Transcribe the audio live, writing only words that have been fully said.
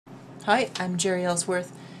Hi, I'm Jeri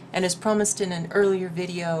Ellsworth, and as promised in an earlier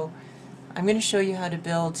video, I'm going to show you how to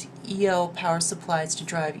build EL power supplies to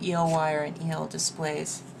drive EL wire and EL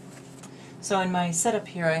displays. So in my setup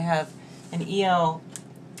here I have an EL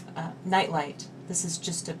nightlight. This is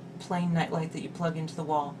just a plain nightlight that you plug into the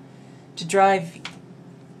wall. To drive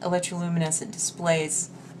electroluminescent displays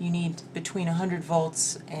you need between 100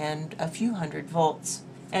 volts and a few hundred volts.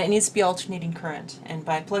 And it needs to be alternating current, and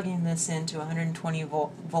by plugging this into a 120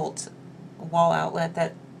 volt wall outlet,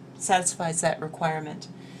 that satisfies that requirement.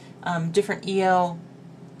 Different EL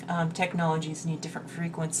technologies need different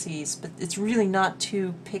frequencies, but it's really not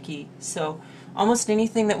too picky. So almost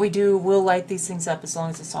anything that we do will light these things up as long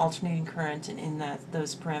as it's alternating current and in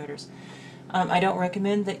those parameters. I don't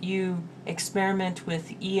recommend that you experiment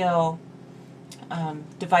with EL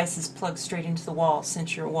devices plugged straight into the wall,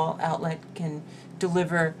 since your wall outlet can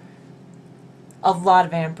deliver a lot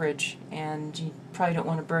of amperage and you probably don't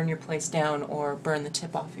want to burn your place down or burn the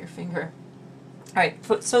tip off your finger. Alright,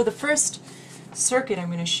 so the first circuit I'm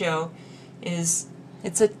going to show is,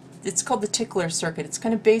 it's called the Tickler circuit. It's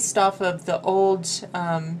kind of based off of the old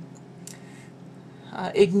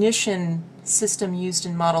ignition system used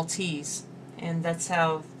in Model Ts, and that's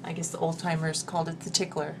how I guess the old-timers called it the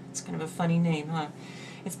Tickler. It's kind of a funny name, huh?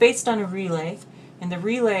 It's based on a relay, and the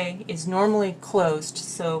relay is normally closed,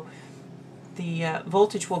 so the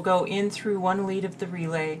voltage will go in through one lead of the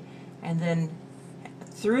relay and then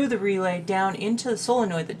through the relay down into the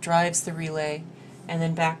solenoid that drives the relay and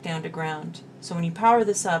then back down to ground. So when you power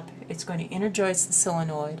this up, it's going to energize the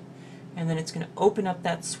solenoid, and then it's going to open up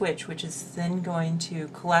that switch, which is then going to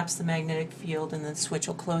collapse the magnetic field, and the switch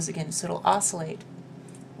will close again, so it'll oscillate.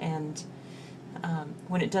 And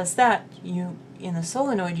when it does that, in the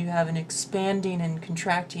solenoid you have an expanding and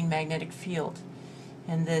contracting magnetic field,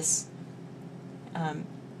 and this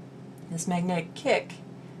magnetic kick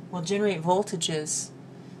will generate voltages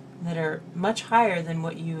that are much higher than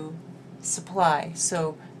what you supply.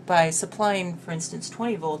 So by supplying, for instance,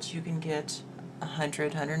 20 volts, you can get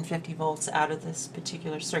 100, 150 volts out of this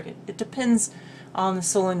particular circuit. It depends on the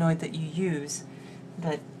solenoid that you use,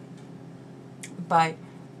 but by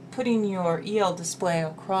putting your EL display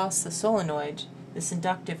across the solenoid, this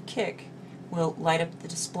inductive kick will light up the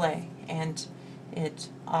display, and it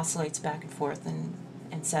oscillates back and forth and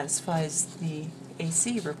satisfies the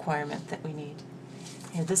AC requirement that we need.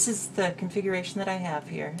 And this is the configuration that I have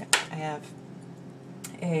here. I have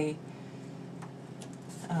a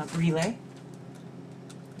relay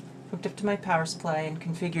hooked up to my power supply and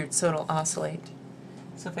configured so it'll oscillate.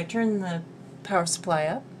 So if I turn the power supply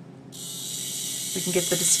up, we can get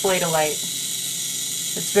the display to light.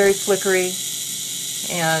 It's very flickery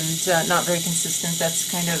and not very consistent.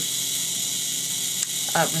 That's kind of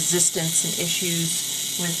resistance and issues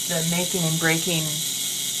with the making and breaking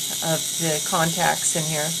of the contacts in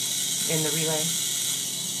here in the relay.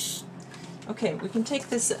 Okay, we can take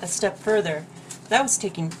this a step further. That was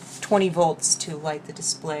taking 20 volts to light the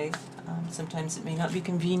display. Sometimes it may not be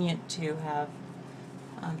convenient to have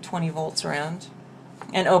 20 volts around.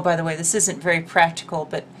 And oh, by the way, this isn't very practical,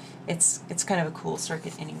 but it's kind of a cool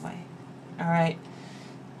circuit anyway. Alright,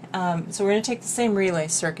 so we're going to take the same relay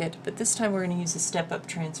circuit, but this time we're going to use a step-up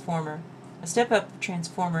transformer. A step-up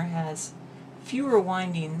transformer has fewer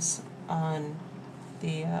windings on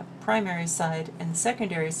the primary side, and the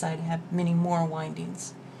secondary side have many more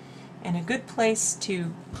windings. And a good place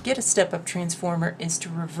to get a step-up transformer is to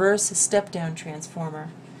reverse a step-down transformer.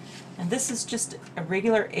 And this is just a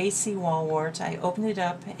regular AC wall wart. I opened it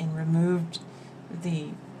up and removed the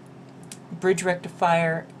bridge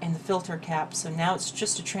rectifier and the filter cap, so now it's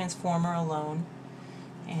just a transformer alone,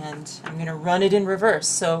 and I'm going to run it in reverse.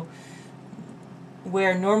 So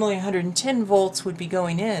where normally 110 volts would be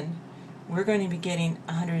going in, we're going to be getting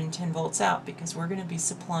 110 volts out, because we're going to be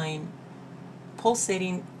supplying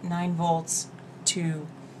pulsating 9 volts to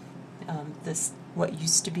this what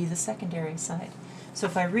used to be the secondary side. So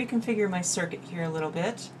if I reconfigure my circuit here a little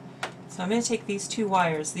bit, so I'm going to take these two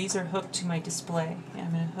wires, these are hooked to my display, and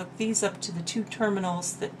I'm going to hook these up to the two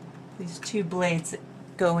terminals, these two blades that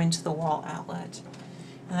go into the wall outlet.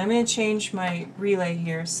 And I'm going to change my relay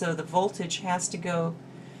here so the voltage has to go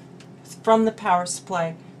from the power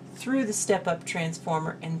supply through the step-up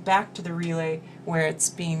transformer and back to the relay where it's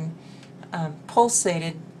being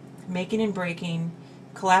pulsated, making and breaking,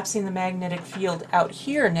 collapsing the magnetic field out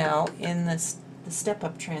here now in the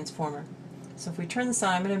step-up transformer. So if we turn this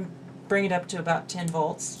on, I'm going to bring it up to about 10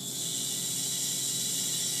 volts.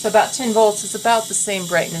 So about 10 volts is about the same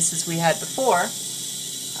brightness as we had before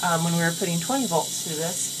when we were putting 20 volts through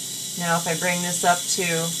this. Now if I bring this up to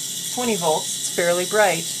 20 volts, it's fairly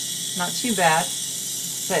bright, not too bad.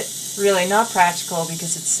 but really not practical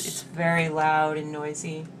because it's very loud and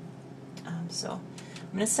noisy. So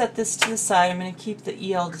I'm going to set this to the side. I'm going to keep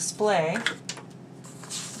the EL display,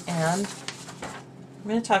 and I'm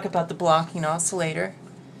going to talk about the blocking oscillator.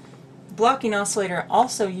 The blocking oscillator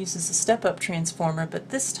also uses a step-up transformer, but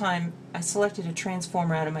this time I selected a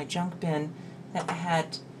transformer out of my junk bin that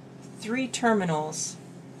had 3 terminals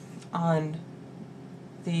on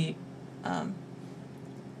the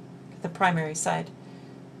primary side.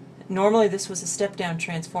 Normally this was a step-down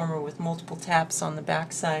transformer with multiple taps on the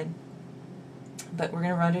back side, but we're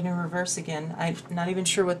going to run it in reverse again. I'm not even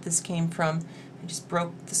sure what this came from. I just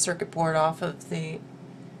broke the circuit board off of the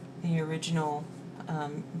original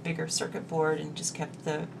bigger circuit board and just kept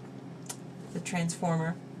the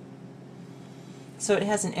transformer. So it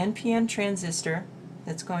has an NPN transistor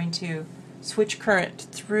that's going to switch current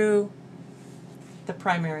through the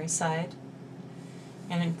primary side,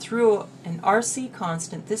 and then through an RC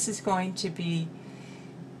constant. This is going to be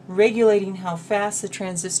regulating how fast the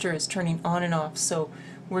transistor is turning on and off. So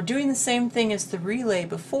we're doing the same thing as the relay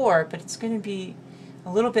before, but it's going to be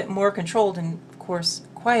a little bit more controlled and, of course,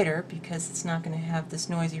 quieter because it's not going to have this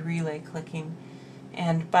noisy relay clicking.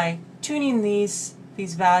 And by tuning these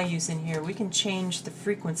values in here, we can change the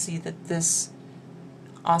frequency that this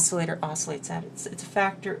oscillator oscillates at. It's a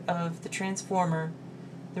factor of the transformer,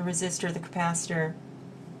 the resistor, the capacitor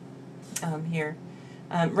here.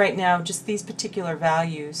 Right now, just these particular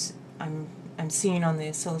values I'm seeing on the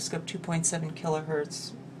oscilloscope 2.7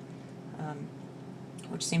 kilohertz,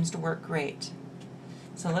 which seems to work great.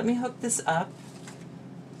 So let me hook this up.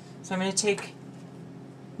 So I'm going to take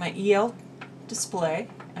my EL display.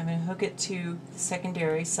 I'm going to hook it to the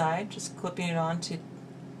secondary side, just clipping it on to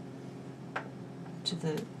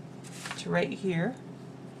right here.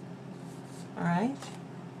 All right.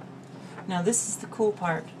 Now this is the cool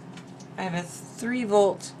part. I have a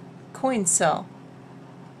 3-volt coin cell.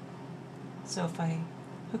 So if I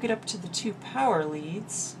hook it up to the 2 power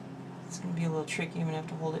leads, it's going to be a little tricky. I'm going to have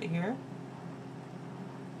to hold it here.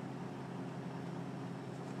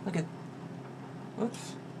 Look at,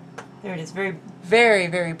 whoops, there it is. Very, very,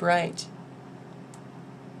 very bright.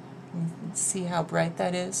 You can see how bright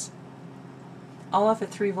that is. All off a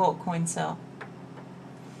 3-volt coin cell.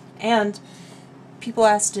 And people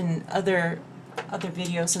asked in other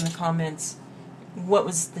videos in the comments what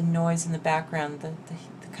was the noise in the background, the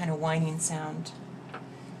kind of whining sound.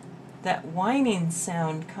 That whining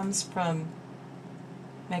sound comes from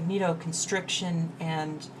magnetoconstriction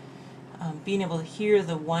and being able to hear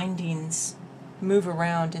the windings move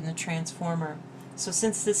around in the transformer. So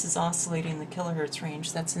since this is oscillating the kilohertz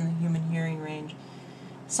range, that's in the human hearing range,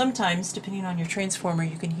 sometimes, depending on your transformer,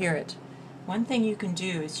 you can hear it. One thing you can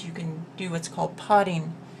do is you can do what's called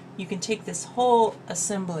potting. You can take this whole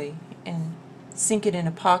assembly and sink it in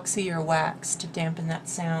epoxy or wax to dampen that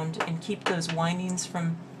sound and keep those windings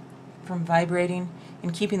from vibrating,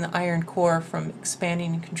 and keeping the iron core from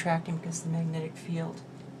expanding and contracting because of the magnetic field.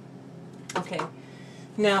 Okay,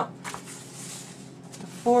 now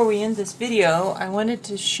before we end this video, I wanted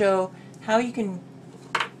to show how you can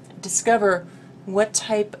discover what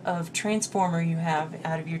type of transformer you have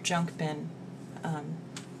out of your junk bin.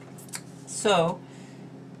 So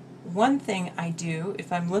one thing I do,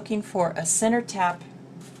 if I'm looking for a center tap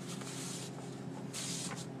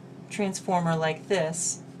transformer like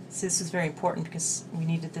this, so this is very important because we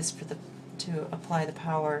needed this for to apply the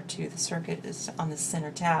power to the circuit is on the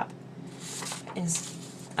center tap, is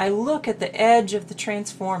I look at the edge of the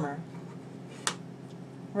transformer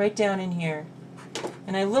right down in here,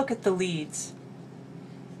 and I look at the leads,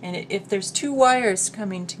 and if there's 2 wires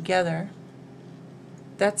coming together,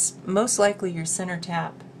 that's most likely your center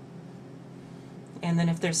tap. And then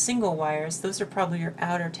if there's single wires, those are probably your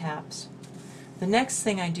outer taps. The next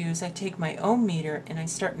thing I do is I take my ohm meter and I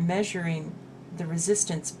start measuring the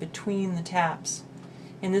resistance between the taps.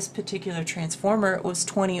 In this particular transformer, it was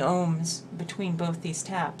 20 ohms between both these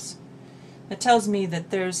taps. That tells me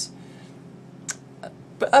that there's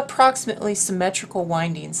approximately symmetrical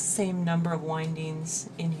windings, same number of windings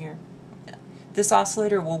in here. This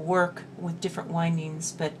oscillator will work with different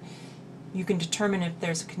windings, but you can determine if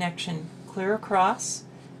there's a connection clear across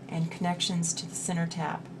and connections to the center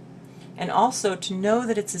tap. And also to know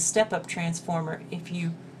that it's a step-up transformer, if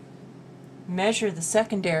you measure the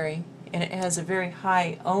secondary and it has a very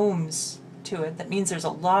high ohms to it, that means there's a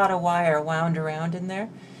lot of wire wound around in there.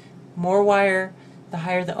 More wire, the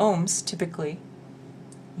higher the ohms typically.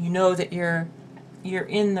 You know that you're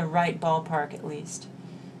in the right ballpark at least.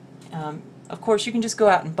 Of course, you can just go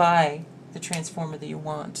out and buy the transformer that you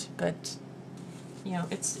want, but you know,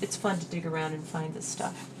 it's fun to dig around and find this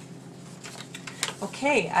stuff.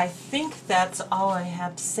 Okay, I think that's all I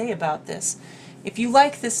have to say about this. If you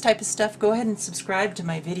like this type of stuff, go ahead and subscribe to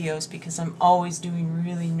my videos because I'm always doing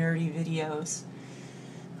really nerdy videos.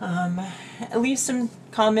 Leave some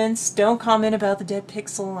comments. Don't comment about the dead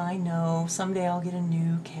pixel. I know. Someday I'll get a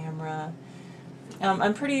new camera.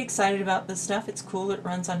 I'm pretty excited about this stuff. It's cool. It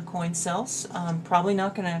runs on coin cells. It's probably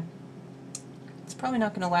not gonna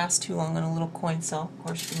last too long on a little coin cell. Of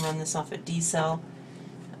course, you can run this off a D cell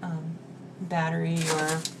battery,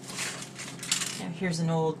 or here's an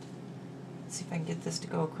old. Let's see if I can get this to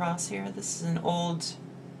go across here. This is an old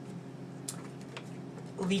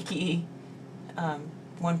leaky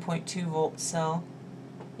 1.2 volt cell.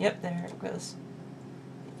 Yep, there it goes.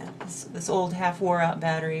 Yeah, this old half wore out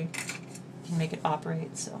battery can make it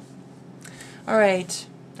operate. So, all right,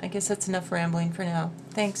 I guess that's enough rambling for now.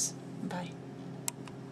 Thanks. Bye.